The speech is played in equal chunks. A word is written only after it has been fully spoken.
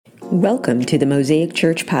Welcome to the Mosaic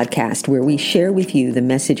Church podcast, where we share with you the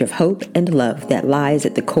message of hope and love that lies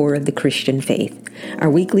at the core of the Christian faith. Our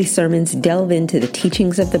weekly sermons delve into the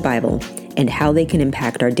teachings of the Bible and how they can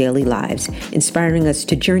impact our daily lives, inspiring us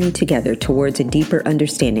to journey together towards a deeper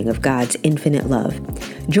understanding of God's infinite love.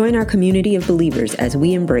 Join our community of believers as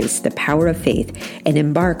we embrace the power of faith and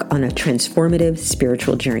embark on a transformative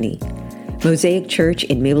spiritual journey. Mosaic Church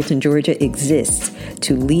in Mableton, Georgia exists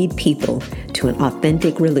to lead people to an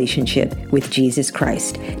authentic relationship with Jesus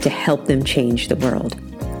Christ to help them change the world.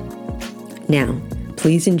 Now,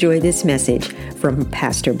 please enjoy this message from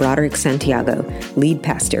Pastor Broderick Santiago, lead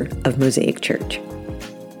pastor of Mosaic Church.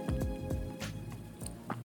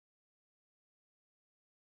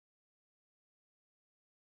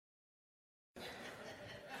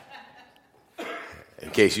 In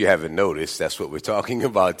case you haven't noticed, that's what we're talking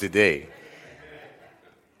about today.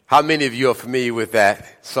 How many of you are familiar with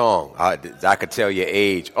that song? I could tell your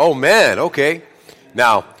age. Oh, man, okay.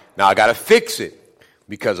 Now I got to fix it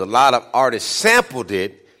because a lot of artists sampled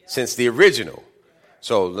it since the original.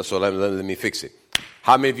 So let me fix it.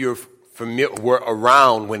 How many of you were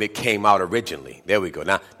around when it came out originally? There we go.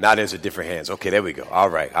 Now there's a different hands. Okay, there we go. All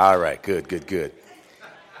right. Good.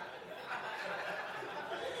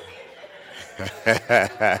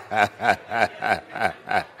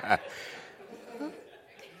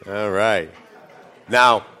 All right.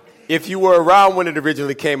 Now, if you were around when it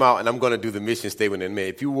originally came out, and I'm going to do the mission statement in a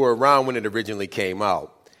minute. If you were around when it originally came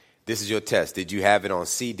out, this is your test. Did you have it on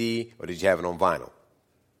CD or did you have it on vinyl?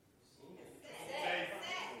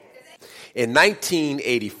 In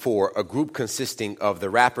 1984, a group consisting of the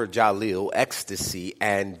rapper Jaleel, Ecstasy,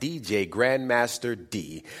 and DJ Grandmaster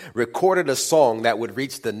D recorded a song that would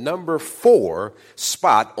reach the number 4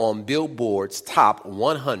 spot on Billboard's top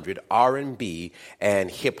 100 R&B and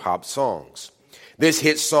hip-hop songs. This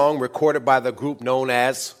hit song, recorded by the group known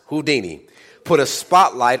as Whodini, put a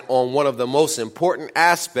spotlight on one of the most important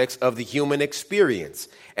aspects of the human experience,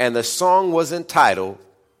 and the song was entitled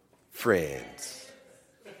Friends.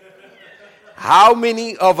 How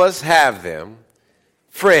many of us have them?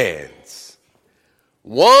 Friends.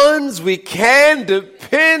 Ones we can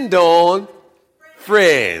depend on.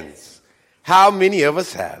 Friends. How many of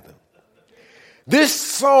us have them? This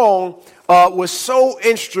song was so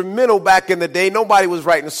instrumental back in the day. Nobody was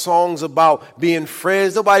writing songs about being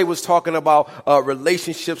friends. Nobody was talking about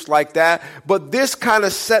relationships like that. But this kind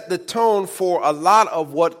of set the tone for a lot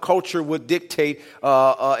of what culture would dictate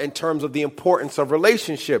in terms of the importance of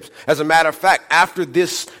relationships. As a matter of fact, after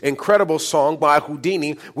this incredible song by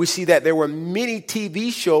Whodini, we see that there were many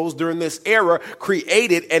TV shows during this era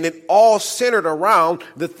created, and it all centered around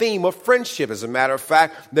the theme of friendship. As a matter of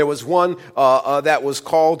fact, there was one that was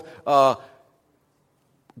called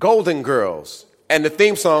Golden Girls, and the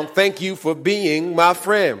theme song, Thank You for Being My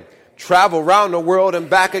Friend. Travel around the world and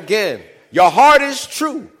back again. Your heart is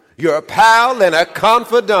true. You're a pal and a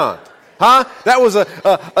confidant. That was a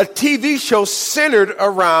TV show centered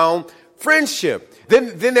around friendship.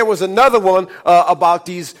 Then there was another one about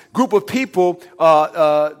these group of people.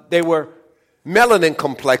 They were melanin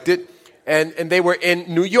complected, and they were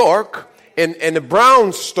in New York, in the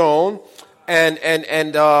brownstone, and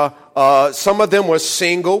some of them were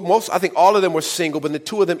single. I think all of them were single, but the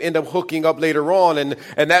two of them end up hooking up later on. And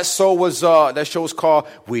that show was called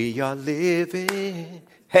We Are Living,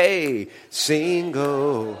 Hey,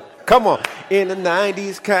 Single. Come on. In the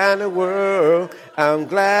 90s kind of world, I'm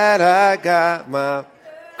glad I got my,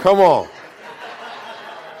 come on.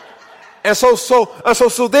 And so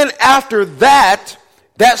then after that,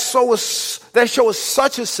 that show was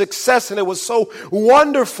such a success, and it was so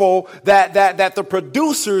wonderful that the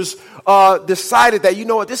producers decided that, you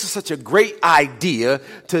know what, this is such a great idea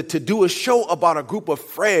to do a show about a group of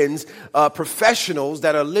friends, professionals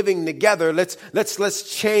that are living together. Let's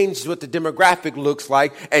change what the demographic looks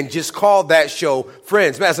like and just call that show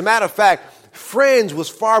Friends. As a matter of fact, Friends was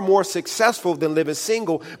far more successful than Living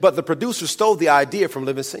Single, but the producers stole the idea from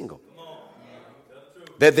Living Single.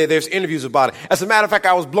 There's interviews about it. As a matter of fact,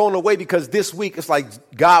 I was blown away because this week, it's like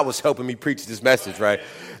God was helping me preach this message, right?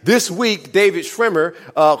 This week, David Schwimmer,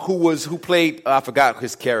 who played, I forgot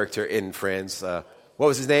his character in Friends. What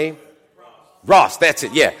was his name? Ross, that's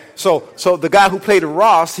it, yeah. So the guy who played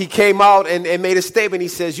Ross, he came out and made a statement. He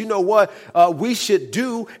says, you know what? We should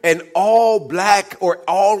do an all black or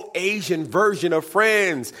all Asian version of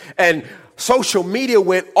Friends. And social media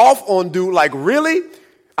went off on dude like, really?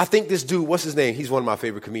 I think this dude, what's his name? He's one of my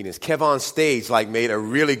favorite comedians. Kevon Stage, made a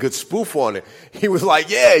really good spoof on it. He was like,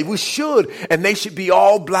 yeah, we should. And they should be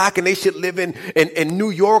all black and they should live in New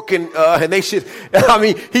York and they should,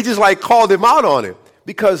 he just called him out on it.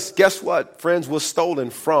 Because guess what? Friends was stolen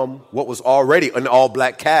from what was already an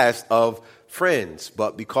all-black cast of Friends,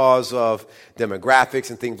 but because of demographics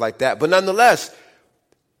and things like that. But nonetheless,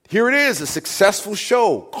 here it is, a successful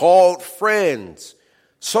show called Friends.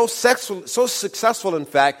 So successful, in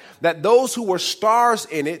fact, that those who were stars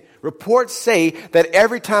in it, reports say that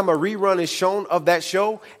every time a rerun is shown of that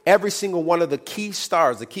show, every single one of the key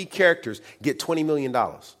stars, the key characters, get $20 million.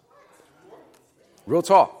 Real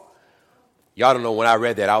talk. Y'all don't know, when I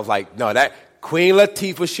read that, I was like, no, that Queen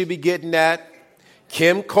Latifah should be getting that.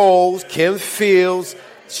 Kim Coles, Kim Fields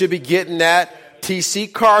should be getting that. T.C.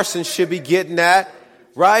 Carson should be getting that,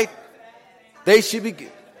 right? They should be,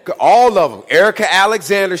 all of them. Erica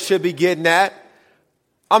Alexander should be getting that.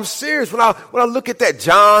 I'm serious. When I look at that,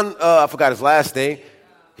 John, I forgot his last name.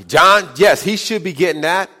 John, yes, he should be getting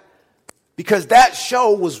that. Because that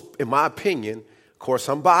show was, in my opinion, of course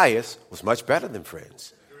I'm biased, was much better than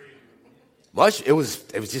Friends. It was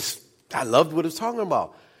just, I loved what it was talking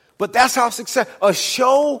about. But that's how a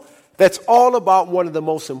show that's all about one of the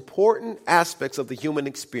most important aspects of the human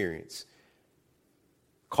experience,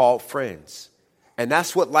 called Friends. And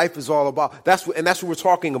that's what life is all about. That's what we're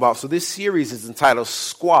talking about. So this series is entitled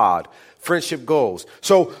Squad, Friendship Goals.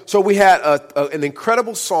 So we had an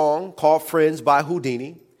incredible song called Friends by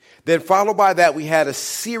Houdini. Then followed by that, we had a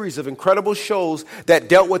series of incredible shows that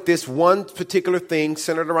dealt with this one particular thing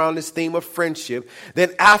centered around this theme of friendship.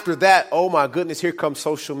 Then after that, oh my goodness, here comes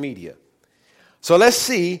social media. So let's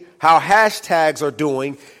see how hashtags are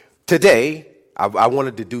doing today. I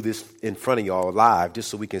wanted to do this in front of y'all live just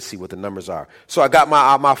so we can see what the numbers are. So I got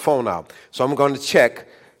my phone out. So I'm going to check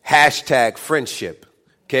hashtag friendship.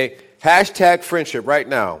 Okay. Hashtag friendship right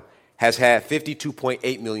now has had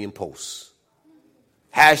 52.8 million posts.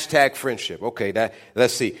 Hashtag friendship. Okay,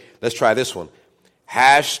 let's see. Let's try this one.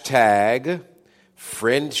 Hashtag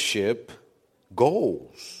friendship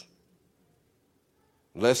goals.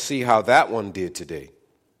 Let's see how that one did today.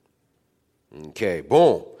 Okay,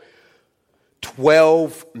 boom.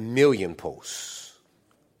 12 million posts.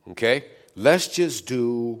 Okay, let's just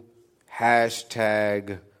do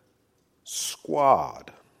hashtag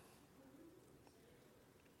squad.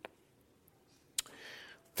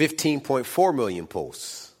 15.4 million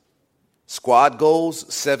posts. Squad goals,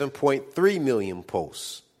 7.3 million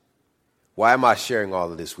posts. Why am I sharing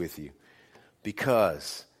all of this with you?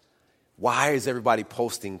 Because why is everybody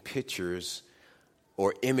posting pictures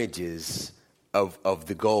or images of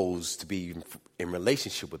the goals to be in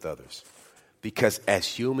relationship with others? Because as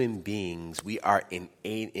human beings, we are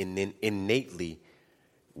innately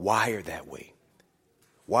wired that way.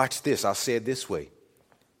 Watch this. I'll say it this way.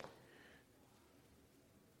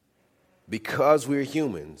 Because we're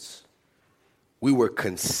humans, we were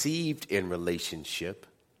conceived in relationship,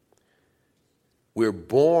 we're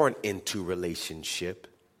born into relationship,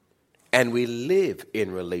 and we live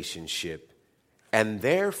in relationship, and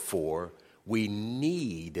therefore we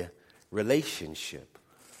need relationship.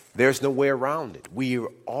 There's no way around it. We are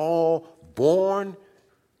all born.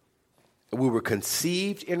 We were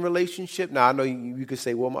conceived in relationship. Now, I know you could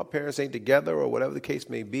say, well, my parents ain't together or whatever the case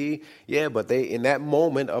may be. Yeah, but in that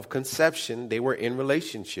moment of conception, they were in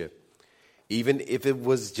relationship, even if it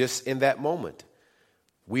was just in that moment.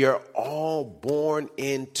 We are all born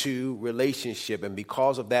into relationship, and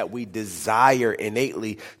because of that, we desire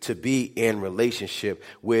innately to be in relationship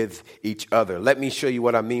with each other. Let me show you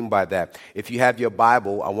what I mean by that. If you have your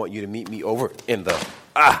Bible, I want you to meet me over in the,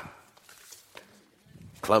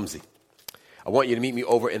 clumsy. I want you to meet me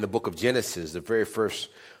over in the book of Genesis, the very first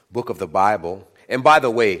book of the Bible. And by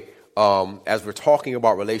the way, as we're talking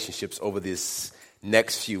about relationships over this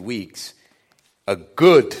next few weeks, a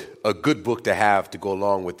good book to have to go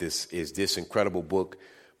along with this is this incredible book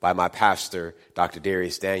by my pastor, Dr.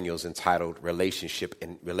 Darius Daniels, entitled Relationship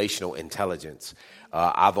and Relational Intelligence.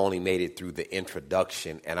 I've only made it through the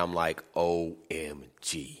introduction, and I'm like,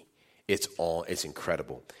 OMG. It's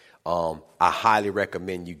incredible. I highly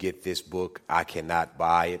recommend you get this book. I cannot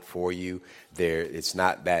buy it for you. It's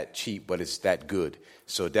not that cheap, but it's that good.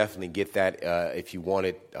 So definitely get that if you want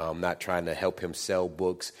it. I'm not trying to help him sell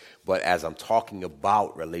books, but as I'm talking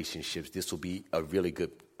about relationships, this will be a really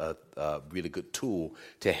good tool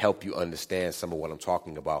to help you understand some of what I'm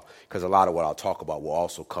talking about, because a lot of what I'll talk about will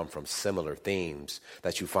also come from similar themes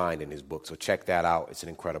that you find in his book. So check that out. It's an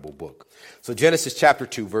incredible book. So Genesis chapter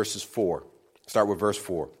 2, verses 4. Start with verse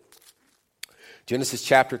 4. Genesis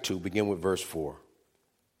chapter 2, begin with verse 4. And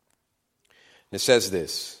it says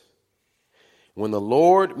this: When the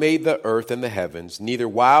Lord made the earth and the heavens, neither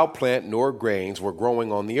wild plant nor grains were growing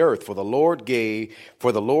on the earth, for the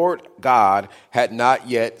Lord God had not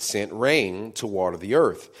yet sent rain to water the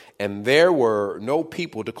earth, and there were no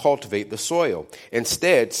people to cultivate the soil.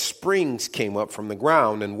 Instead, springs came up from the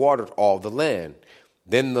ground and watered all the land.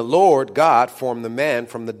 Then the Lord God formed the man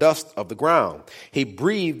from the dust of the ground. He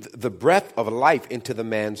breathed the breath of life into the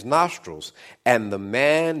man's nostrils, and the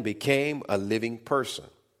man became a living person.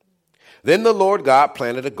 Then the Lord God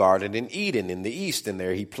planted a garden in Eden in the east, and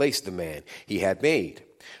there he placed the man he had made.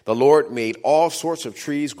 The Lord made all sorts of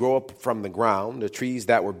trees grow up from the ground, the trees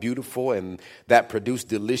that were beautiful and that produced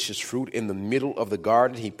delicious fruit. In the middle of the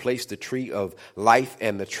garden, he placed the tree of life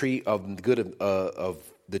and the tree of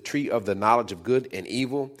the tree of the knowledge of good and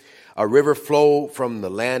evil. A river flowed from the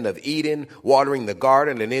land of Eden, watering the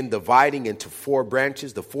garden and then dividing into 4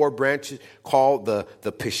 branches. The 4 branches called the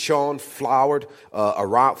Pishon flowed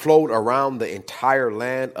around the entire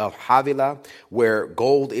land of Havilah, where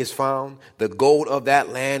gold is found. The gold of that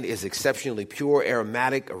land is exceptionally pure,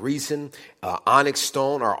 aromatic, resin, onyx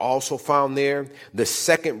stone are also found there. The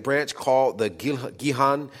second branch called the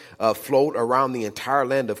Gihon flowed around the entire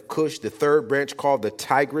land of Cush. The third branch called the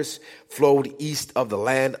Tigris flowed east of the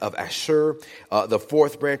land of Ashur. The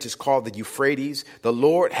fourth branch is called the Euphrates. The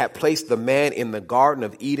Lord had placed the man in the Garden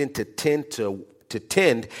of Eden to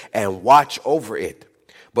tend and watch over it.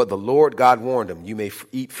 But the Lord God warned him, "You may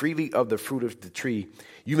eat freely of the fruit of the tree.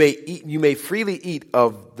 You may freely eat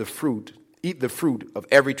the fruit of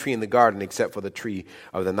every tree in the garden except for the tree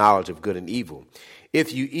of the knowledge of good and evil.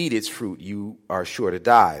 If you eat its fruit, you are sure to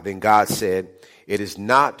die." Then God said, "It is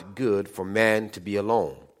not good for man to be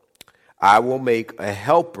alone. I will make a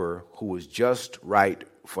helper who is just right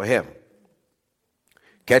for him."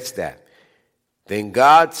 Catch that. Then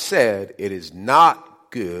God said, "It is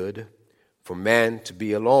not good for man to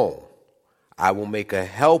be alone. I will make a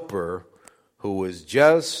helper who is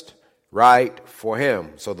just right for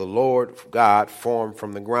him." So the Lord God formed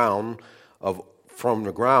from the ground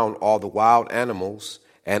all the wild animals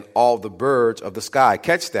and all the birds of the sky.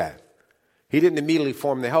 Catch that. He didn't immediately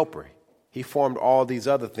form the helper. He formed all these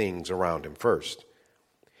other things around him first.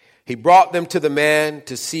 He brought them to the man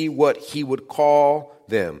to see what he would call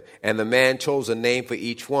them, and the man chose a name for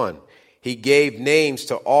each one. He gave names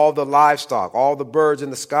to all the livestock, all the birds in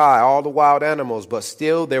the sky, all the wild animals, but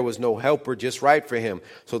still there was no helper just right for him.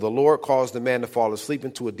 So the Lord caused the man to fall asleep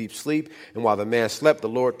into a deep sleep. And while the man slept, the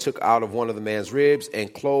Lord took out of one of the man's ribs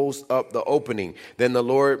and closed up the opening. Then the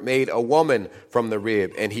Lord made a woman from the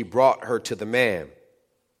rib, and he brought her to the man.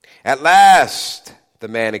 "At last," the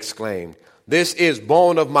man exclaimed, "this is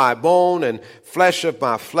bone of my bone and flesh of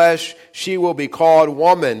my flesh. She will be called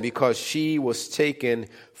woman because she was taken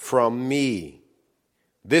from me."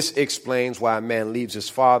 This explains why a man leaves his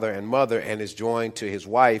father and mother and is joined to his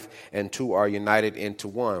wife, and two are united into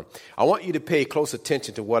one. I want you to pay close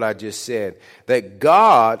attention to what I just said, that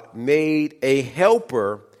God made a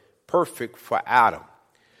helper perfect for Adam.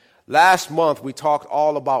 Last month, we talked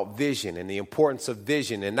all about vision and the importance of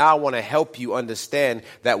vision. And now I want to help you understand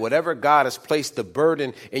that whatever God has placed the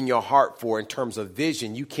burden in your heart for in terms of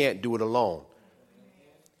vision, you can't do it alone.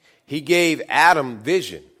 He gave Adam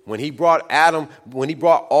vision. When he brought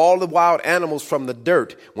all the wild animals from the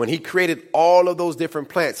dirt, when he created all of those different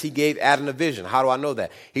plants, he gave Adam a vision. How do I know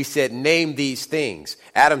that? He said, "Name these things."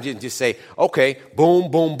 Adam didn't just say, "Okay, boom,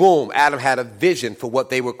 boom, boom." Adam had a vision for what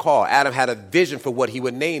they were called. Adam had a vision for what he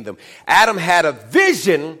would name them. Adam had a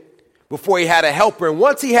vision before he had a helper. And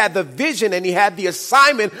once he had the vision and he had the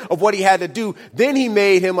assignment of what he had to do, then he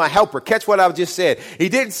made him a helper. Catch what I just said. He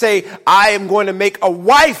didn't say, "I am going to make a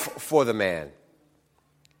wife for the man."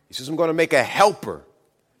 He says, "I'm going to make a helper."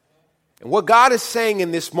 And what God is saying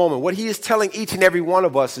in this moment, what he is telling each and every one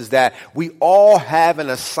of us is that we all have an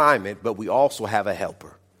assignment, but we also have a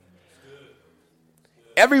helper.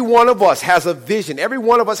 Every one of us has a vision. Every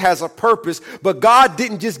one of us has a purpose, but God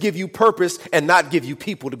didn't just give you purpose and not give you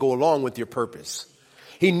people to go along with your purpose.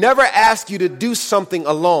 He never asked you to do something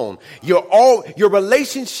alone. Your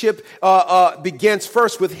relationship begins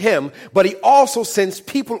first with him, but he also sends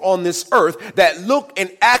people on this earth that look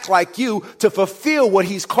and act like you to fulfill what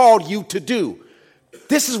he's called you to do.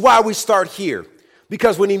 This is why we start here.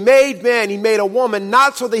 Because when he made man, he made a woman,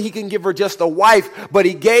 not so that he can give her just a wife, but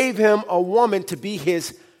he gave him a woman to be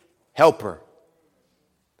his helper.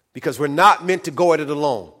 Because we're not meant to go at it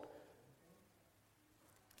alone.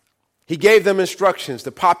 He gave them instructions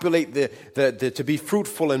to populate to be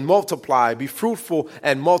fruitful and multiply, be fruitful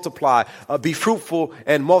and multiply, be fruitful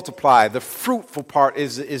and multiply. The fruitful part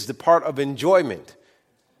is the part of enjoyment.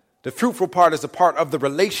 The fruitful part is the part of the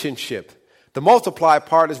relationship. The multiply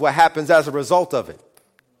part is what happens as a result of it.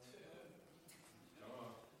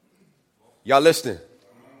 Y'all listening?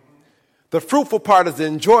 The fruitful part is the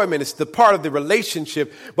enjoyment. It's the part of the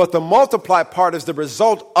relationship. But the multiply part is the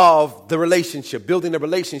result of the relationship, building the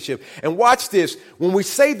relationship. And watch this. When we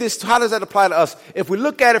say this, how does that apply to us? If we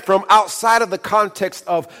look at it from outside of the context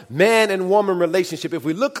of man and woman relationship, if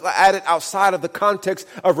we look at it outside of the context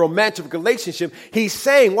of romantic relationship, he's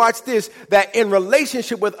saying, watch this, that in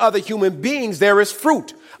relationship with other human beings, there is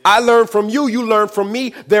fruit. I learn from you. You learn from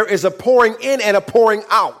me. There is a pouring in and a pouring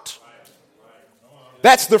out.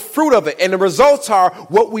 That's the fruit of it. And the results are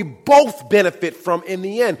what we both benefit from in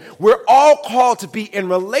the end. We're all called to be in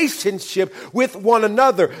relationship with one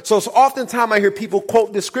another. So oftentimes I hear people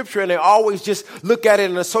quote this scripture and they always just look at it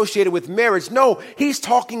and associate it with marriage. No, he's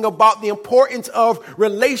talking about the importance of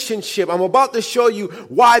relationship. I'm about to show you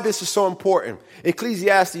why this is so important.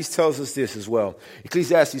 Ecclesiastes tells us this as well.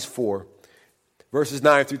 Ecclesiastes 4, verses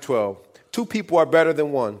 9 through 12. Two people are better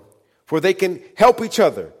than one, for they can help each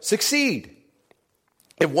other succeed.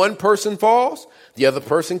 If one person falls, the other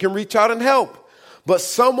person can reach out and help. But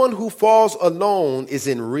someone who falls alone is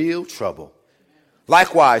in real trouble.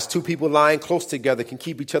 Likewise, two people lying close together can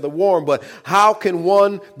keep each other warm. But how can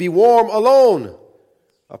one be warm alone?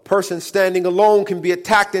 A person standing alone can be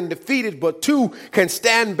attacked and defeated, but two can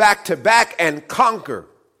stand back to back and conquer.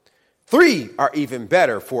 Three are even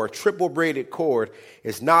better, for a triple braided cord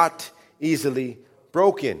is not easily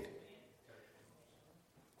broken.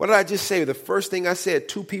 What did I just say? The first thing I said,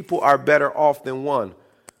 two people are better off than one.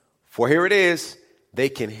 For here it is, they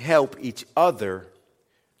can help each other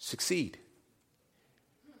succeed.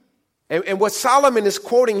 And what Solomon is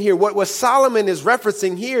quoting here, what Solomon is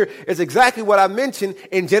referencing here is exactly what I mentioned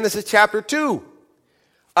in Genesis chapter 2.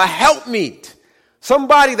 A helpmeet,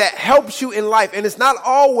 somebody that helps you in life. And it's not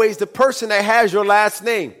always the person that has your last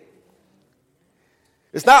name.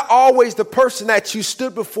 It's not always the person that you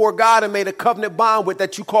stood before God and made a covenant bond with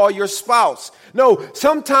that you call your spouse. No,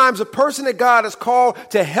 sometimes a person that God has called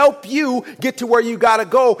to help you get to where you got to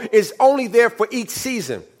go is only there for each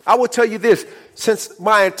season. I will tell you this,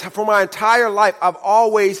 for my entire life, I've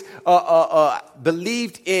always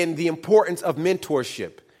believed in the importance of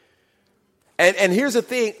mentorship. And here's the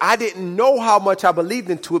thing, I didn't know how much I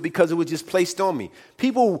believed into it because it was just placed on me.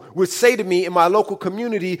 People would say to me in my local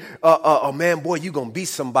community, oh man, boy, you're going to be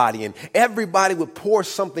somebody. And everybody would pour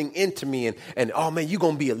something into me and oh man, you're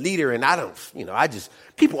going to be a leader. And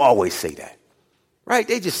people always say that, right?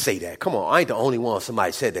 They just say that. Come on, I ain't the only one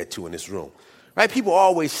somebody said that to in this room. Right? People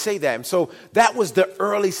always say that. And so that was the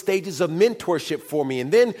early stages of mentorship for me. And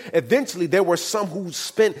then eventually there were some who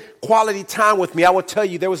spent quality time with me. I will tell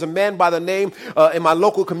you, there was a man by the name in my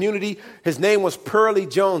local community. His name was Pearlie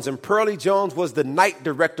Jones. And Pearlie Jones was the night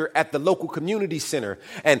director at the local community center.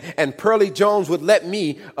 And Pearlie Jones would let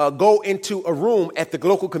me go into a room at the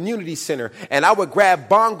local community center. And I would grab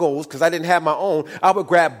bongos, because I didn't have my own. I would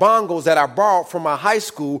grab bongos that I borrowed from my high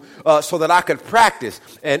school so that I could practice.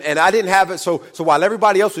 And I didn't have it. So while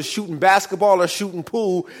everybody else was shooting basketball or shooting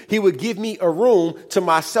pool, he would give me a room to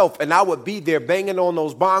myself, and I would be there banging on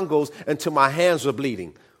those bongos until my hands were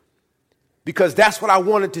bleeding. Because that's what I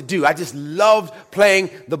wanted to do. I just loved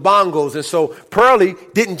playing the bongos. And so Pearlie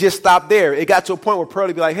didn't just stop there. It got to a point where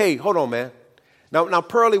Pearlie be like, hey, hold on, man. Now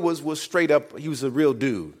Pearlie was straight up, he was a real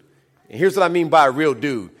dude. And here's what I mean by a real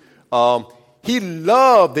dude. He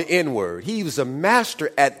loved the N-word. He was a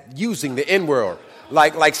master at using the N-word.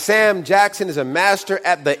 Like Sam Jackson is a master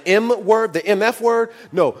at the M word, the MF word.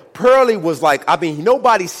 No, Pearlie was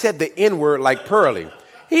nobody said the N word like Pearlie.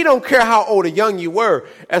 He don't care how old or young you were.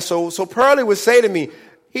 And so Pearlie would say to me,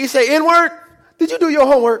 he'd say, N word, did you do your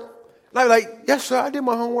homework? And I'd be like, yes, sir, I did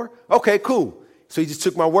my homework. Okay, cool. So he just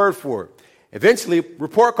took my word for it. Eventually,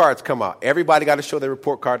 report cards come out. Everybody got to show their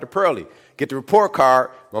report card to Pearlie. Get the report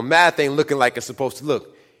card. My math ain't looking like it's supposed to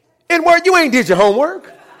look. N word, you ain't did your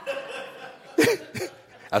homework.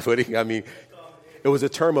 That's what it was a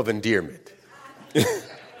term of endearment.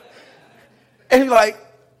 And he's like,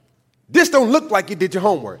 this don't look like you did your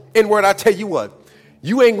homework. N-word, I tell you what,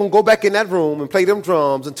 you ain't going to go back in that room and play them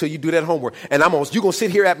drums until you do that homework. And you're going to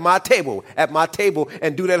sit here at my table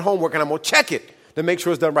and do that homework, and I'm going to check it to make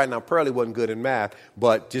sure it's done right. Now, Pearlie wasn't good in math,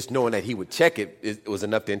 but just knowing that he would check it was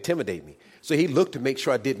enough to intimidate me. So he looked to make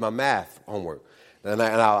sure I did my math homework. And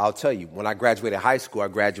I'll tell you, when I graduated high school, I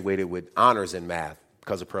graduated with honors in math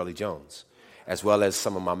because of Pearlie Jones, as well as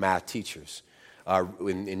some of my math teachers.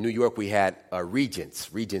 In New York, we had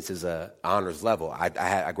Regents. Regents is an honors level.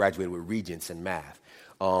 I graduated with Regents in math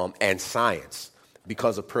and science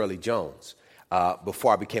because of Pearlie Jones.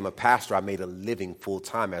 Before I became a pastor, I made a living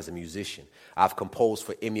full-time as a musician. I've composed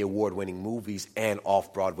for Emmy Award-winning movies and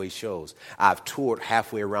off-Broadway shows. I've toured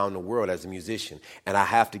halfway around the world as a musician, and I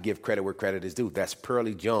have to give credit where credit is due. That's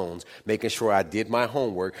Pearlie Jones making sure I did my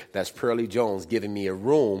homework. That's Pearlie Jones giving me a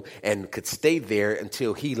room and could stay there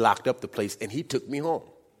until he locked up the place and he took me home.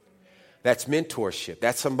 That's mentorship.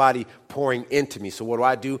 That's somebody pouring into me. So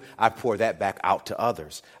what do? I pour that back out to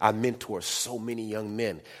others. I mentor so many young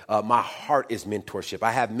men. My heart is mentorship.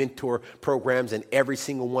 I have mentor programs in every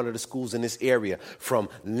single one of the schools in this area, from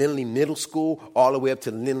Lindley Middle School all the way up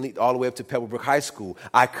to Pebblebrook High School.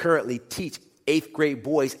 I currently teach 8th grade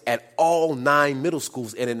boys at all 9 middle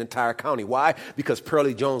schools in an entire county. Why? Because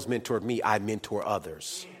Pearlie Jones mentored me. I mentor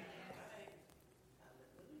others.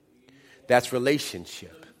 That's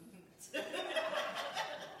relationship.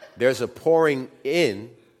 There's a pouring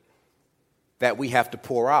in that we have to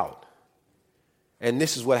pour out. And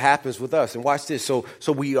this is what happens with us. And watch this. So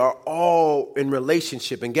we are all in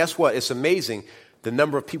relationship. And guess what? It's amazing the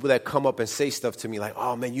number of people that come up and say stuff to me like,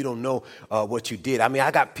 oh, man, you don't know what you did. I mean,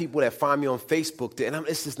 I got people that find me on Facebook. And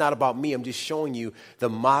this is not about me. I'm just showing you the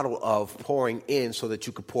model of pouring in so that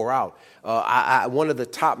you could pour out. One of the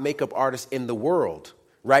top makeup artists in the world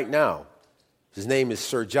right now, his name is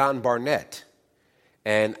Sir John Barnett.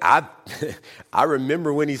 And I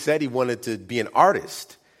remember when he said he wanted to be an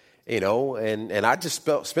artist, and I just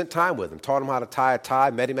spent time with him, taught him how to tie a tie,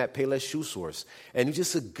 met him at Payless Shoe Source. And he's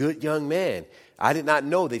just a good young man. I did not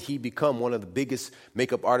know that he'd become one of the biggest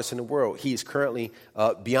makeup artists in the world. He is currently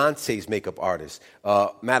Beyonce's makeup artist.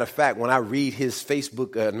 Matter of fact, when I read his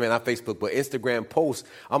Instagram posts,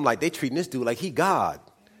 I'm like, they treating this dude like he God.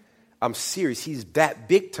 I'm serious. He's that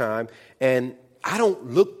big time. And I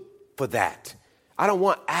don't look for that. I don't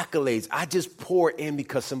want accolades. I just pour in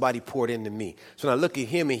because somebody poured into me. So when I look at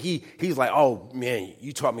him and he's like, oh, man,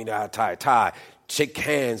 you taught me how to tie a tie, shake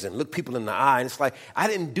hands and look people in the eye. And it's like, I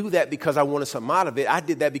didn't do that because I wanted something out of it. I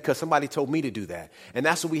did that because somebody told me to do that. And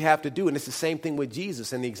that's what we have to do. And it's the same thing with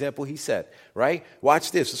Jesus and the example he set, right?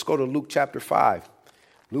 Watch this. Let's go to Luke chapter 5.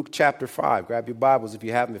 Luke chapter 5. Grab your Bibles if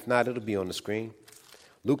you have them. If not, it'll be on the screen.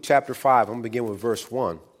 Luke chapter 5. I'm going to begin with verse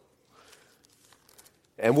 1.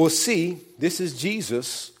 And we'll see, this is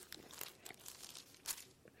Jesus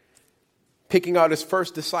picking out his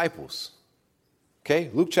first disciples.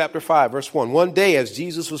 Okay, Luke chapter 5, verse 1. One day as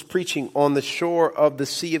Jesus was preaching on the shore of the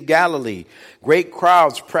Sea of Galilee, great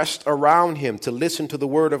crowds pressed around him to listen to the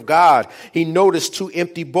word of God. He noticed 2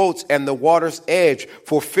 empty boats at the water's edge,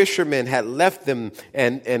 for fishermen had left them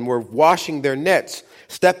and were washing their nets.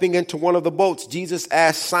 Stepping into one of the boats, Jesus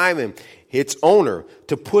asked Simon, its owner,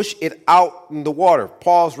 to push it out in the water.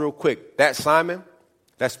 Pause real quick. That's Simon.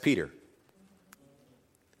 That's Peter.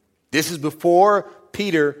 This is before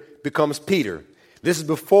Peter becomes Peter. This is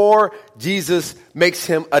before Jesus makes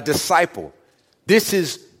him a disciple. This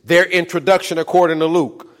is their introduction according to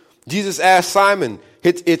Luke. Jesus asked Simon,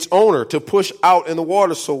 its owner, to push out in the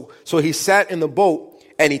water. So he sat in the boat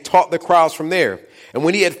and he taught the crowds from there. And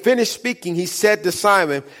when he had finished speaking, he said to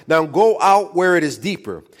Simon, now go out where it is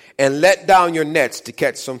deeper and let down your nets to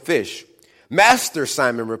catch some fish. Master,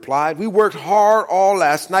 Simon replied, we worked hard all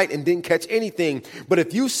last night and didn't catch anything. But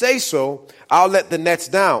if you say so, I'll let the nets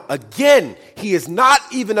down. Again, he is not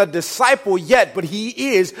even a disciple yet, but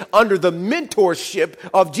he is under the mentorship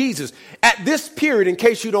of Jesus. At this period, in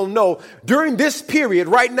case you don't know, during this period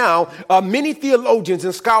right now, many theologians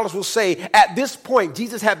and scholars will say at this point,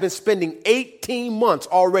 Jesus had been spending 18 months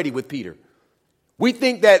already with Peter. We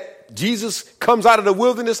think that Jesus comes out of the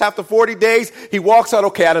wilderness after 40 days. He walks out,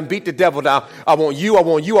 okay, I done beat the devil down. I want you, I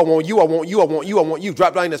want you, I want you, I want you, I want you, I want you.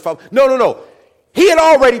 Drop down in this. No. He had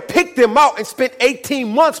already picked them out and spent 18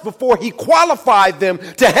 months before he qualified them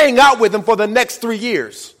to hang out with him for the next 3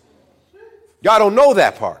 years. Y'all don't know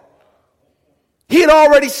that part. He had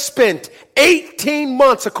already spent 18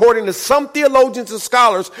 months, according to some theologians and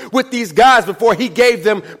scholars, with these guys before he gave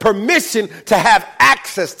them permission to have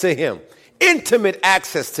access to him. Intimate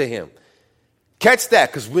access to him. Catch that,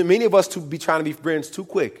 because many of us be trying to be friends too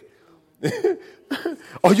quick.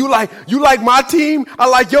 Oh, you like my team? I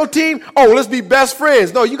like your team? Oh, let's be best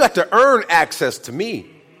friends. No, you got to earn access to me.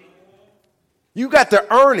 You got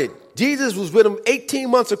to earn it. Jesus was with him 18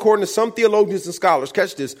 months, according to some theologians and scholars.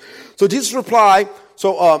 Catch this. So Jesus replied,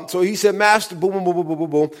 so he said, Master, boom, boom, boom, boom, boom, boom,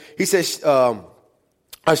 boom. He says,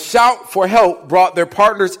 a shout for help brought their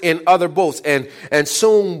partners in other boats, and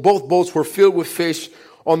soon both boats were filled with fish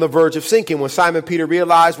on the verge of sinking. When Simon Peter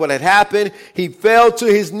realized what had happened, he fell to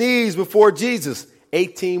his knees before Jesus.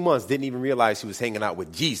 18 months, didn't even realize he was hanging out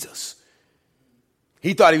with Jesus.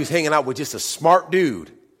 He thought he was hanging out with just a smart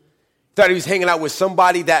dude. Thought he was hanging out with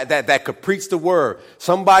somebody that could preach the word,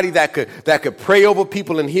 somebody that could pray over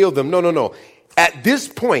people and heal them. No. At this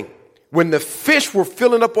point, when the fish were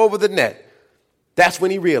filling up over the net, that's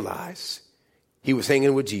when he realized he was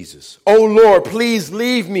hanging with Jesus. Oh, Lord, please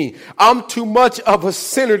leave me. I'm too much of a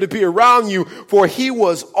sinner to be around you. For he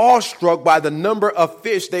was awestruck by the number of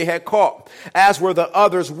fish they had caught, as were the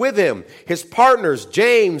others with him. His partners,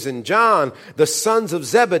 James and John, the sons of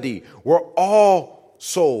Zebedee, were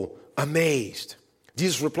also amazed.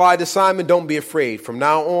 Jesus replied to Simon, don't be afraid. From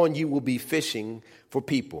now on, you will be fishing for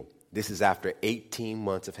people. This is after 18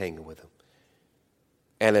 months of hanging with him.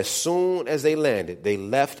 And as soon as they landed, they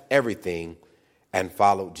left everything and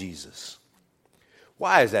followed Jesus.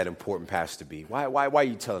 Why is that important, Pastor B? Why are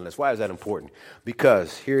you telling us? Why is that important?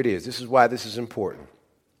 Because here it is. This is why this is important.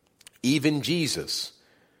 Even Jesus,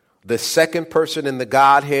 the second person in the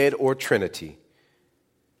Godhead or Trinity,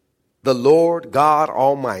 the Lord God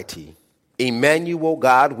Almighty, Emmanuel,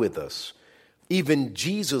 God with us, even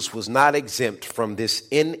Jesus was not exempt from this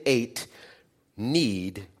innate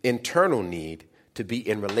need, internal need, to be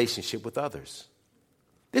in relationship with others.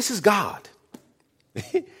 This is God.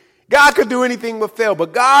 God could do anything but fail,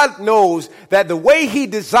 but God knows that the way he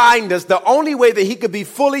designed us, the only way that he could be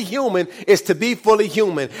fully human is to be fully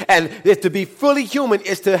human. And to be fully human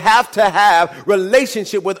is to have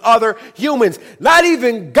relationship with other humans. Not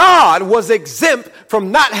even God was exempt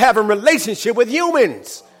from not having relationship with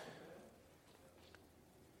humans.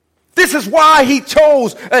 This is why he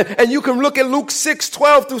chose, and you can look at Luke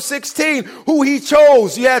 6:12 through 16, who he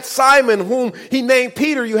chose. You had Simon, whom he named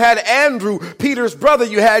Peter. You had Andrew, Peter's brother.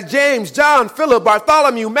 You had James, John, Philip,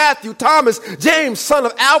 Bartholomew, Matthew, Thomas, James, son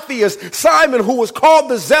of Alphaeus, Simon, who was called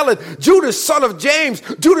the Zealot, Judas, son of James,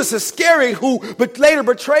 Judas Iscariot, who later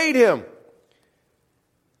betrayed him.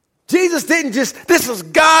 Jesus didn't this is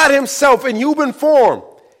God himself in human form.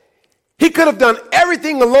 He could have done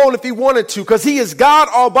everything alone if he wanted to, because he is God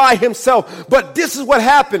all by himself. But this is what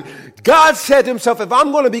happened. God said to himself, if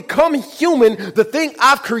I'm going to become human, the thing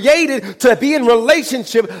I've created to be in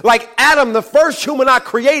relationship, like Adam, the first human I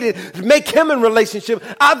created, to make him in relationship,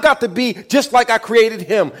 I've got to be just like I created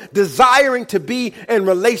him, desiring to be in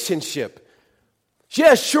relationship.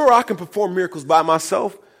 Yeah, sure, I can perform miracles by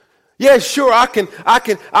myself. Yeah, sure, I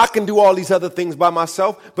can do all these other things by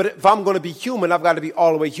myself, but if I'm going to be human, I've got to be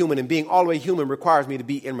all the way human, and being all the way human requires me to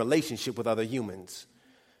be in relationship with other humans.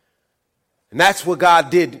 And that's what God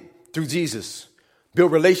did through Jesus.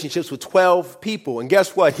 Build relationships with 12 people, and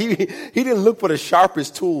guess what? He didn't look for the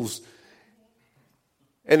sharpest tools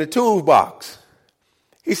in the toolbox.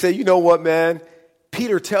 He said, you know what, man?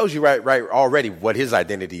 Peter tells you right already what his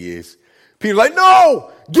identity is. Peter's like, no,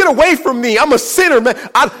 get away from me. I'm a sinner, man.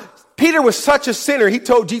 Peter was such a sinner, he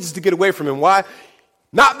told Jesus to get away from him. Why?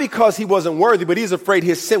 Not because he wasn't worthy, but he's afraid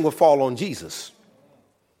his sin would fall on Jesus.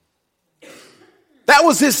 That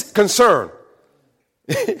was his concern.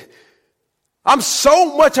 I'm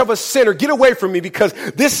so much of a sinner. Get away from me because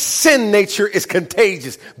this sin nature is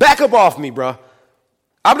contagious. Back up off me, bro.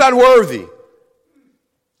 I'm not worthy.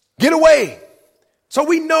 Get away. So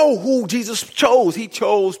we know who Jesus chose. He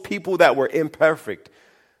chose people that were imperfect.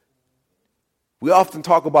 We often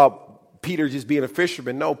talk about Peter just being a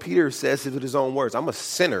fisherman. No, Peter says it with his own words. I'm a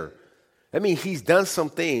sinner. That means he's done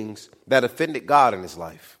some things that offended God in his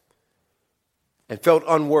life and felt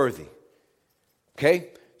unworthy. Okay?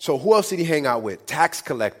 So who else did he hang out with? Tax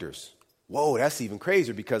collectors. Whoa, that's even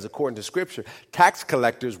crazier because according to Scripture, tax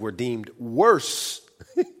collectors were deemed worse,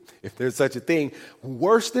 if there's such a thing,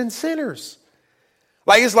 worse than sinners.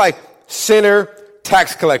 Like it's like sinner,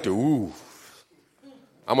 tax collector. Ooh.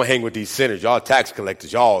 I'm going to hang with these sinners. Y'all tax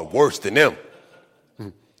collectors. Y'all are worse than them.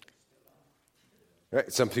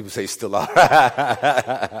 Right? Some people say still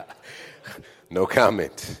are. No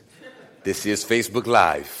comment. This is Facebook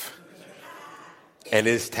Live. And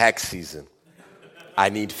it's tax season. I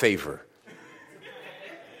need favor.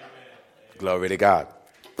 Glory to God.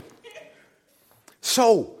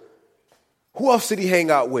 So, who else did he hang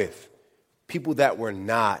out with? People that were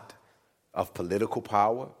not of political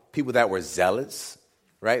power. People that were zealots.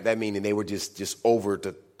 Right? That meaning they were just over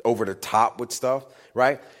the top with stuff,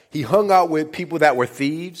 right? He hung out with people that were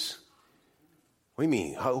thieves. What do you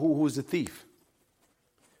mean? Who was the thief?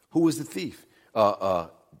 Who was the thief?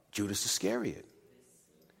 Judas Iscariot.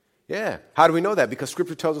 Yeah. How do we know that? Because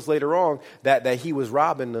Scripture tells us later on that he was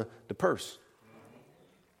robbing the purse.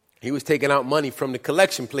 He was taking out money from the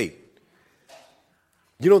collection plate.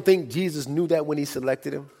 You don't think Jesus knew that when he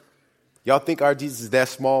selected him? Y'all think our Jesus is that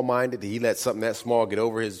small-minded that he let something that small get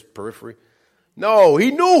over his periphery? No,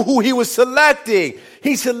 he knew who he was selecting.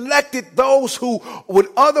 He selected those who would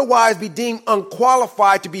otherwise be deemed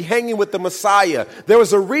unqualified to be hanging with the Messiah. There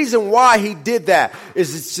was a reason why he did that.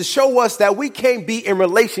 Is to show us that we can't be in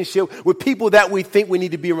relationship with people that we think we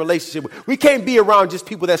need to be in relationship with. We can't be around just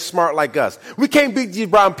people that's smart like us. We can't be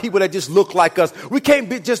around people that just look like us. We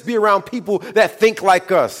can't just be around people that think like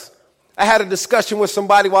us. I had a discussion with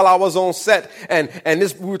somebody while I was on set, and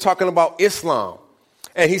we were talking about Islam.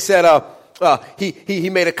 And he said, he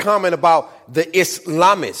made a comment about the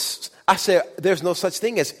Islamists. I said, there's no such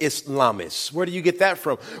thing as Islamists. Where do you get that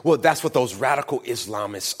from? Well, that's what those radical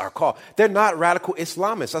Islamists are called. They're not radical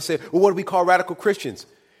Islamists. I said, well, what do we call radical Christians?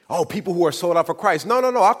 Oh, people who are sold out for Christ.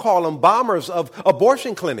 No. I call them bombers of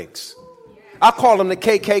abortion clinics. I call them the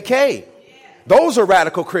KKK. Those are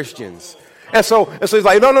radical Christians. And so he's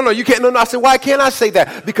like, no, you can't. No. I said, why can't I say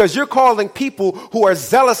that? Because you're calling people who are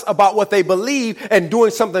zealous about what they believe and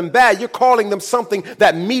doing something bad. You're calling them something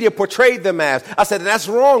that media portrayed them as. I said, that's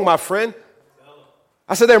wrong, my friend.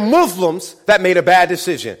 I said, they're Muslims that made a bad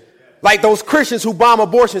decision. Like those Christians who bomb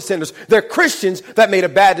abortion centers. They're Christians that made a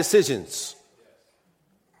bad decisions.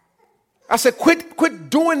 I said, quit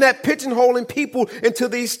doing that, pigeonholing people into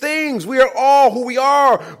these things. We are all who we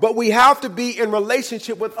are, but we have to be in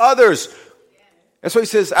relationship with others. And so he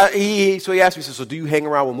says, he asked me, so do you hang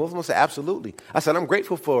around with Muslims? I said, absolutely. I said, I'm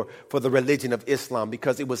grateful for the religion of Islam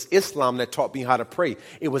because it was Islam that taught me how to pray.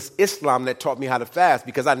 It was Islam that taught me how to fast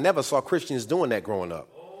because I never saw Christians doing that growing up.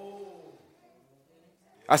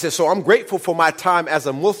 I said, so I'm grateful for my time as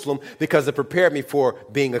a Muslim because it prepared me for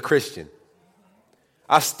being a Christian.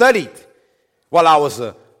 I studied while I was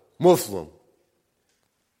a Muslim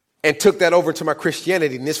and took that over to my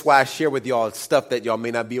Christianity. And this is why I share with y'all stuff that y'all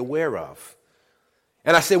may not be aware of.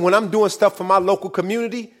 And I said, when I'm doing stuff for my local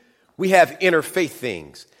community, we have interfaith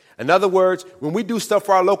things. In other words, when we do stuff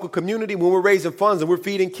for our local community, when we're raising funds and we're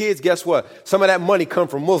feeding kids, guess what? Some of that money come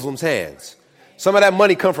from Muslims' hands. Some of that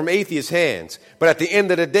money come from atheists' hands. But at the end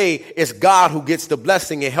of the day, it's God who gets the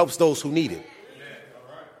blessing and helps those who need it.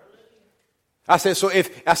 I said, so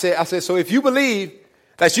if you believe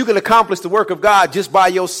that you can accomplish the work of God just by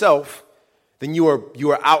yourself, then you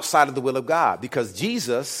are outside of the will of God, because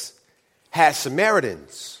Jesus had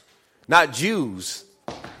Samaritans, not Jews,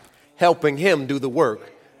 helping him do the work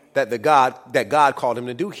that God called him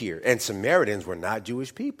to do here. And Samaritans were not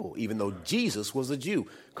Jewish people, even though Jesus was a Jew.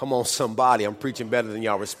 Come on, somebody. I'm preaching better than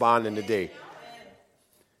y'all responding today.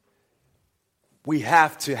 We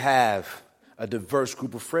have to have a diverse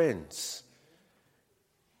group of friends.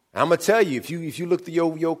 I'm going to tell you, if you look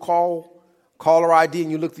through your caller ID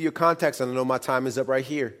and you look through your contacts, and I know my time is up right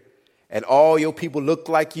here, and all your people look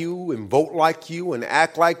like you and vote like you and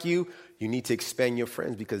act like you, you need to expand your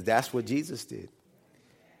friends, because that's what Jesus did.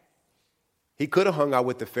 He could have hung out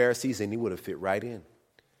with the Pharisees and he would have fit right in.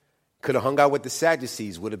 Could have hung out with the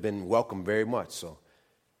Sadducees, would have been welcome very much so.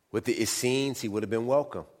 With the Essenes, he would have been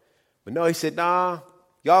welcome. But no, he said, nah,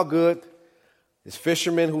 y'all good. This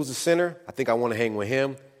fisherman who's a sinner, I think I want to hang with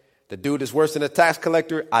him. The dude that's worse than a tax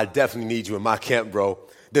collector, I definitely need you in my camp, bro.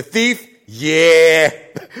 The thief, yeah,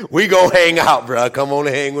 we gonna hang out, bro. Come on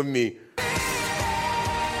and hang with me.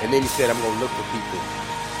 And then he said, I'm gonna look for people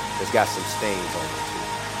that's got some stains on them too,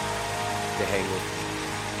 to hang with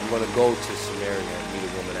me. I'm gonna go to Samaria and meet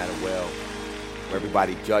a woman at a well where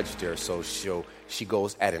everybody judged her, so she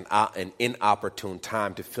goes at an inopportune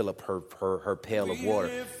time to fill up her pail of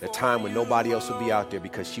water, the time when nobody else would be out there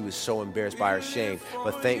because she was so embarrassed by her shame.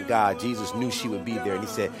 But thank God, Jesus knew she would be there. And he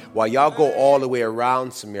said, while y'all go all the way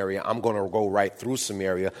around Samaria, I'm going to go right through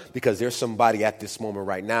Samaria, because there's somebody at this moment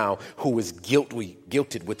right now who is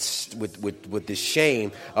guilted with the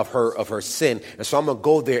shame of her sin. And so I'm going to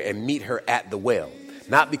go there and meet her at the well,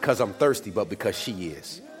 not because I'm thirsty, but because she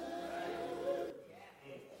is.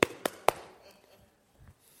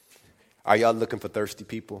 Are y'all looking for thirsty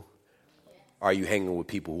people? Or are you hanging with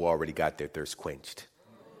people who already got their thirst quenched?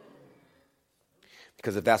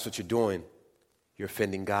 Because if that's what you're doing, you're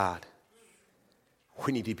offending God.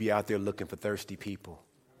 We need to be out there looking for thirsty people.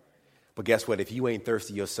 But guess what? If you ain't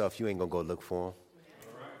thirsty yourself, you ain't going to go look for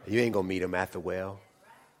them. You ain't going to meet them at the well.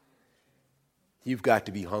 You've got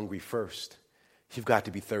to be hungry first. You've got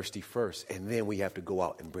to be thirsty first. And then we have to go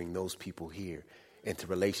out and bring those people here into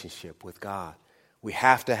relationship with God. We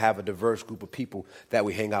have to have a diverse group of people that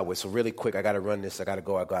we hang out with. So really quick, I got to run this. I got to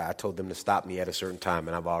go. I told them to stop me at a certain time,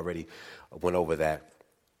 and I've already went over that.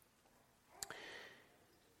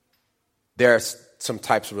 There are some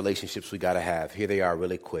types of relationships we got to have. Here they are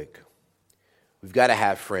really quick. We've got to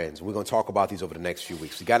have friends. We're going to talk about these over the next few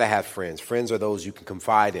weeks. We've got to have friends. Friends are those you can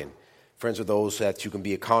confide in. Friends are those that you can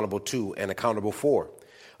be accountable to and accountable for.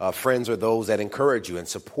 Friends are those that encourage you and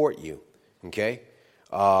support you. Okay?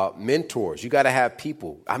 Mentors. You got to have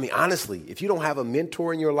people. I mean, honestly, if you don't have a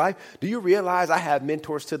mentor in your life, do you realize I have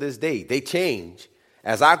mentors to this day? They change.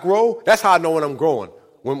 As I grow, that's how I know when I'm growing.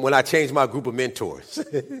 When I change my group of mentors.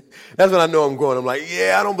 That's when I know I'm growing. I'm like,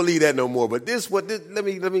 yeah, I don't believe that no more. But let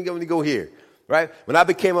me go here. Right? When I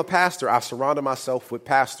became a pastor, I surrounded myself with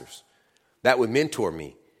pastors that would mentor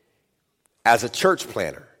me as a church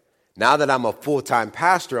planter. Now that I'm a full-time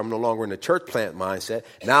pastor, I'm no longer in the church plant mindset.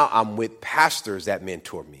 Now I'm with pastors that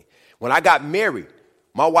mentor me. When I got married,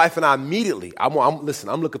 my wife and I immediately, I'm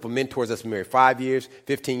looking for mentors that's been married 5 years,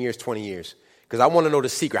 15 years, 20 years. Because I want to know the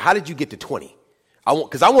secret. How did you get to 20?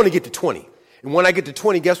 Because I want to get to 20. And when I get to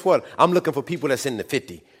 20, guess what? I'm looking for people that's in the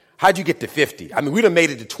 50. How'd you get to 50? I mean, we done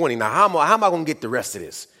made it to 20. Now, how am I going to get the rest of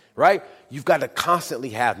this? Right? You've got to constantly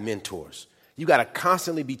have mentors. You got to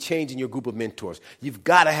constantly be changing your group of mentors. You've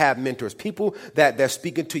got to have mentors, people that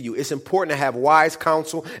speaking to you. It's important to have wise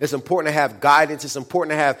counsel. It's important to have guidance. It's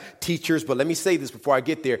important to have teachers. But let me say this before I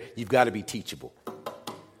get there. You've got to be teachable.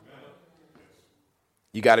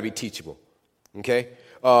 You got to be teachable. Okay?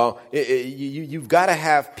 You've got to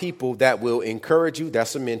have people that will encourage you.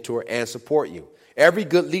 That's a mentor, and support you. Every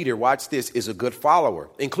good leader, watch this, is a good follower,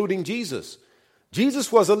 including Jesus.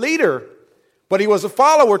 Jesus was a leader, but he was a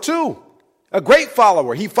follower too. A great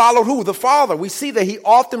follower. He followed who? The Father. We see that he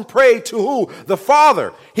often prayed to who? The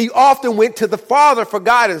Father. He often went to the Father for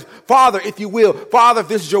guidance. Father, if you will. Father, if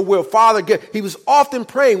this is your will. Father, he was often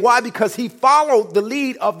praying. Why? Because he followed the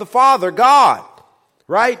lead of the Father, God.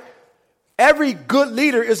 Right? Every good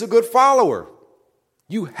leader is a good follower.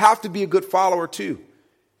 You have to be a good follower too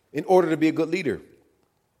in order to be a good leader.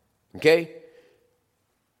 Okay?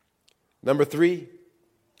 Number 3,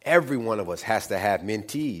 every one of us has to have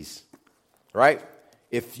mentees. Right?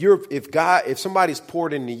 If somebody's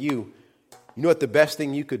poured into you, you know what the best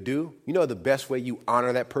thing you could do? You know the best way you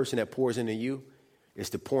honor that person that pours into you is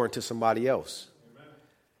to pour into somebody else. Amen.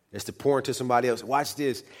 It's to pour into somebody else. Watch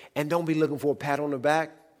this. And don't be looking for a pat on the back.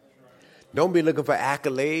 Right. Don't be looking for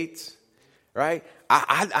accolades. Right?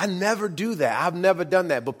 I never do that. I've never done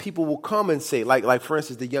that. But people will come and say, like for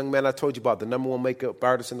instance, the young man I told you about, the number 1 makeup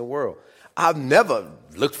artist in the world. I've never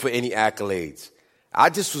looked for any accolades. I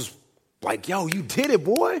just was like, yo, you did it,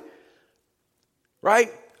 boy.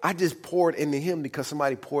 Right? I just poured into him because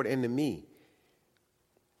somebody poured into me.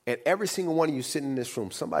 And every single one of you sitting in this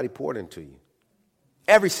room, somebody poured into you.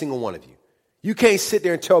 Every single one of you. You can't sit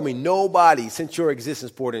there and tell me nobody since your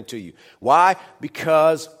existence poured into you. Why?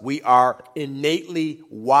 Because we are innately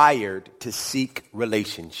wired to seek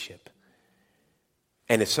relationship.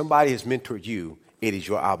 And if somebody has mentored you, it is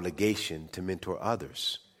your obligation to mentor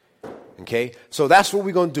others. Okay, so that's what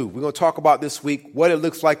we're going to do. We're going to talk about this week what it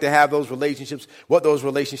looks like to have those relationships, what those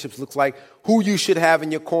relationships look like, who you should have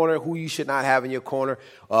in your corner, who you should not have in your corner.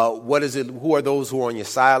 Who are those who are on your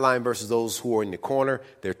sideline versus those who are in the corner?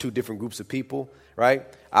 There are 2 different groups of people, right?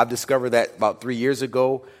 I've discovered that about 3 years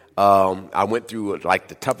ago. I went through like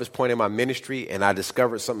the toughest point in my ministry, and I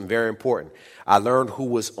discovered something very important. I learned who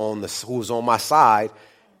was on my side,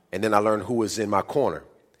 and then I learned who was in my corner.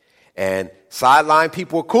 And sideline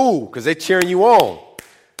people are cool because they're cheering you on.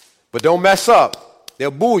 But don't mess up.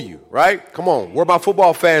 They'll boo you, right? Come on. Where my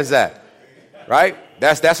football fans at? Right?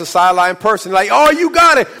 That's a sideline person. Like, oh, you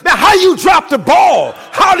got it. Man, how you drop the ball?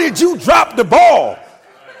 How did you drop the ball?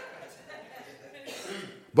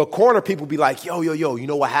 But corner people be like, yo, you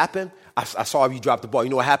know what happened? I saw you drop the ball. You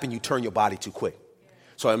know what happened? You turn your body too quick.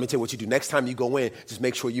 So let me tell you what you do. Next time you go in, just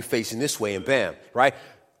make sure you're facing this way and bam, right?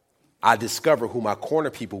 I discovered who my corner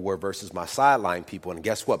people were versus my sideline people. And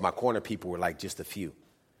guess what? My corner people were like just a few.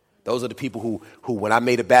 Those are the people who when I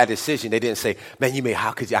made a bad decision, they didn't say, man,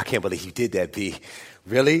 how could you? I can't believe you did that, B.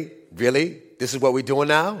 Really? Really? This is what we're doing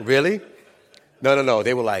now? Really? No.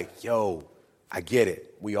 They were like, yo, I get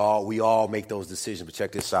it. We all make those decisions. But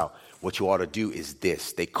check this out. What you ought to do is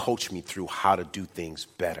this. They coached me through how to do things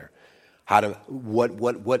better.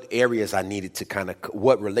 What areas I needed to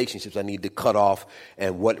what relationships I needed to cut off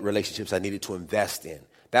and what relationships I needed to invest in.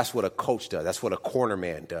 That's what a coach does. That's what a corner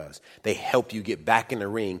man does. They help you get back in the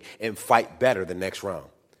ring and fight better the next round.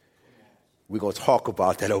 We're going to talk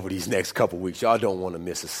about that over these next couple weeks. Y'all don't want to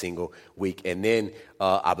miss a single week. And then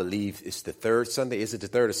I believe it's the 3rd Sunday. Is it the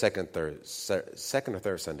 3rd or 2nd? Second or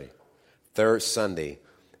 3rd Sunday? 3rd Sunday,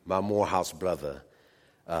 my Morehouse brother,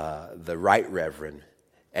 the Right Reverend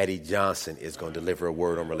Eddie Johnson is going to deliver a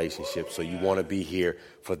word on relationships. So you want to be here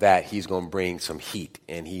for that. He's going to bring some heat,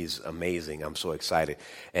 and he's amazing. I'm so excited.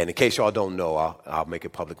 And in case y'all don't know, I'll make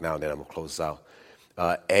it public now, and then I'm going to close this out.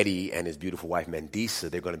 Eddie and his beautiful wife, Mandisa,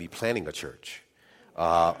 they're going to be planning a church,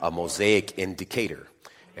 a Mosaic in Decatur.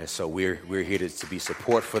 And so we're here to be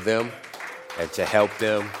support for them and to help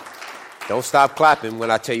them. Don't stop clapping when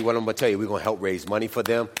I tell you what I'm going to tell you. We're going to help raise money for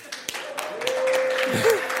them.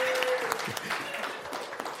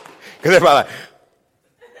 Because everybody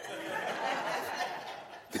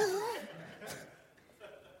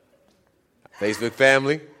Facebook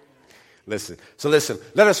family, listen. So listen,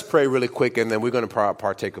 let us pray really quick, and then we're going to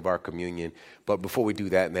partake of our communion. But before we do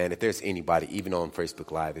that, man, if there's anybody, even on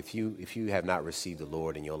Facebook Live, if you have not received the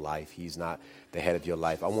Lord in your life, he's not the head of your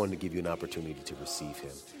life, I wanted to give you an opportunity to receive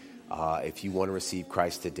him. If you want to receive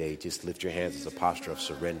Christ today, just lift your hands as a posture of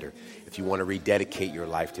surrender. If you want to rededicate your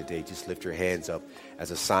life today, just lift your hands up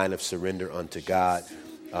as a sign of surrender unto God.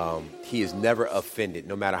 He is never offended.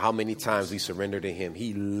 No matter how many times we surrender to him,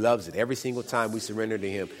 he loves it. Every single time we surrender to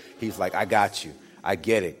him, he's like, I got you. I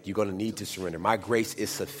get it. You're going to need to surrender. My grace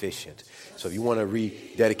is sufficient. So if you want to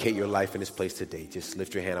rededicate your life in this place today, just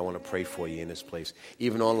lift your hand. I want to pray for you in this place.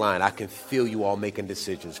 Even online, I can feel you all making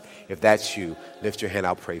decisions. If that's you, lift your hand.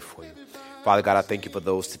 I'll pray for you. Father God, I thank you for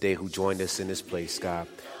those today who joined us in this place, God.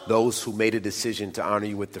 Those who made a decision to honor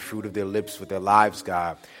you with the fruit of their lips, with their lives,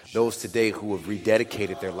 God. Those today who have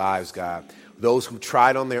rededicated their lives, God. Those who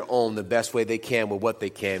tried on their own the best way they can with what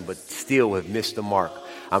they can, but still have missed the mark.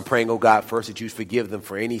 I'm praying, oh God, first that you forgive them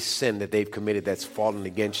for any sin that they've committed that's fallen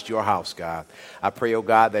against your house, God. I pray, oh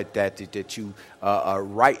God, that you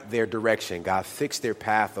right their direction, God. Fix their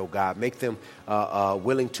path, oh God. Make them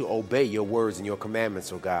willing to obey your words and your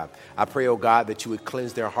commandments, oh God. I pray, oh God, that you would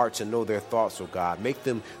cleanse their hearts and know their thoughts, oh God. Make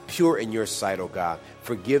them pure in your sight, oh God.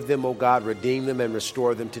 Forgive them, oh God. Redeem them and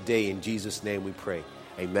restore them today. In Jesus' name we pray.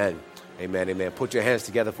 Amen. Amen. Amen. Put your hands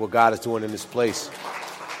together for what God is doing in this place.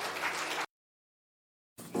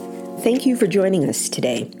 Thank you for joining us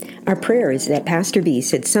today. Our prayer is that Pastor B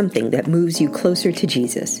said something that moves you closer to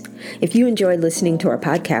Jesus. If you enjoyed listening to our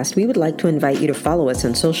podcast, we would like to invite you to follow us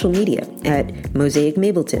on social media at Mosaic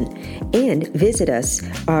Mableton and visit us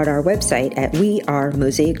at our website at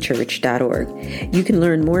wearemosaicchurch.org. You can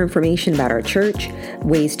learn more information about our church,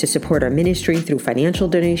 ways to support our ministry through financial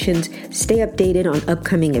donations, stay updated on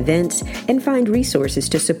upcoming events, and find resources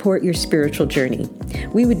to support your spiritual journey.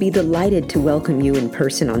 We would be delighted to welcome you in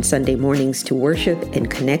person on Sunday mornings to worship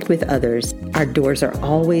and connect with others. Our doors are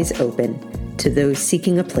always open to those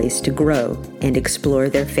seeking a place to grow and explore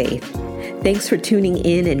their faith. Thanks for tuning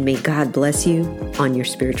in, and may God bless you on your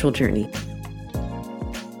spiritual journey.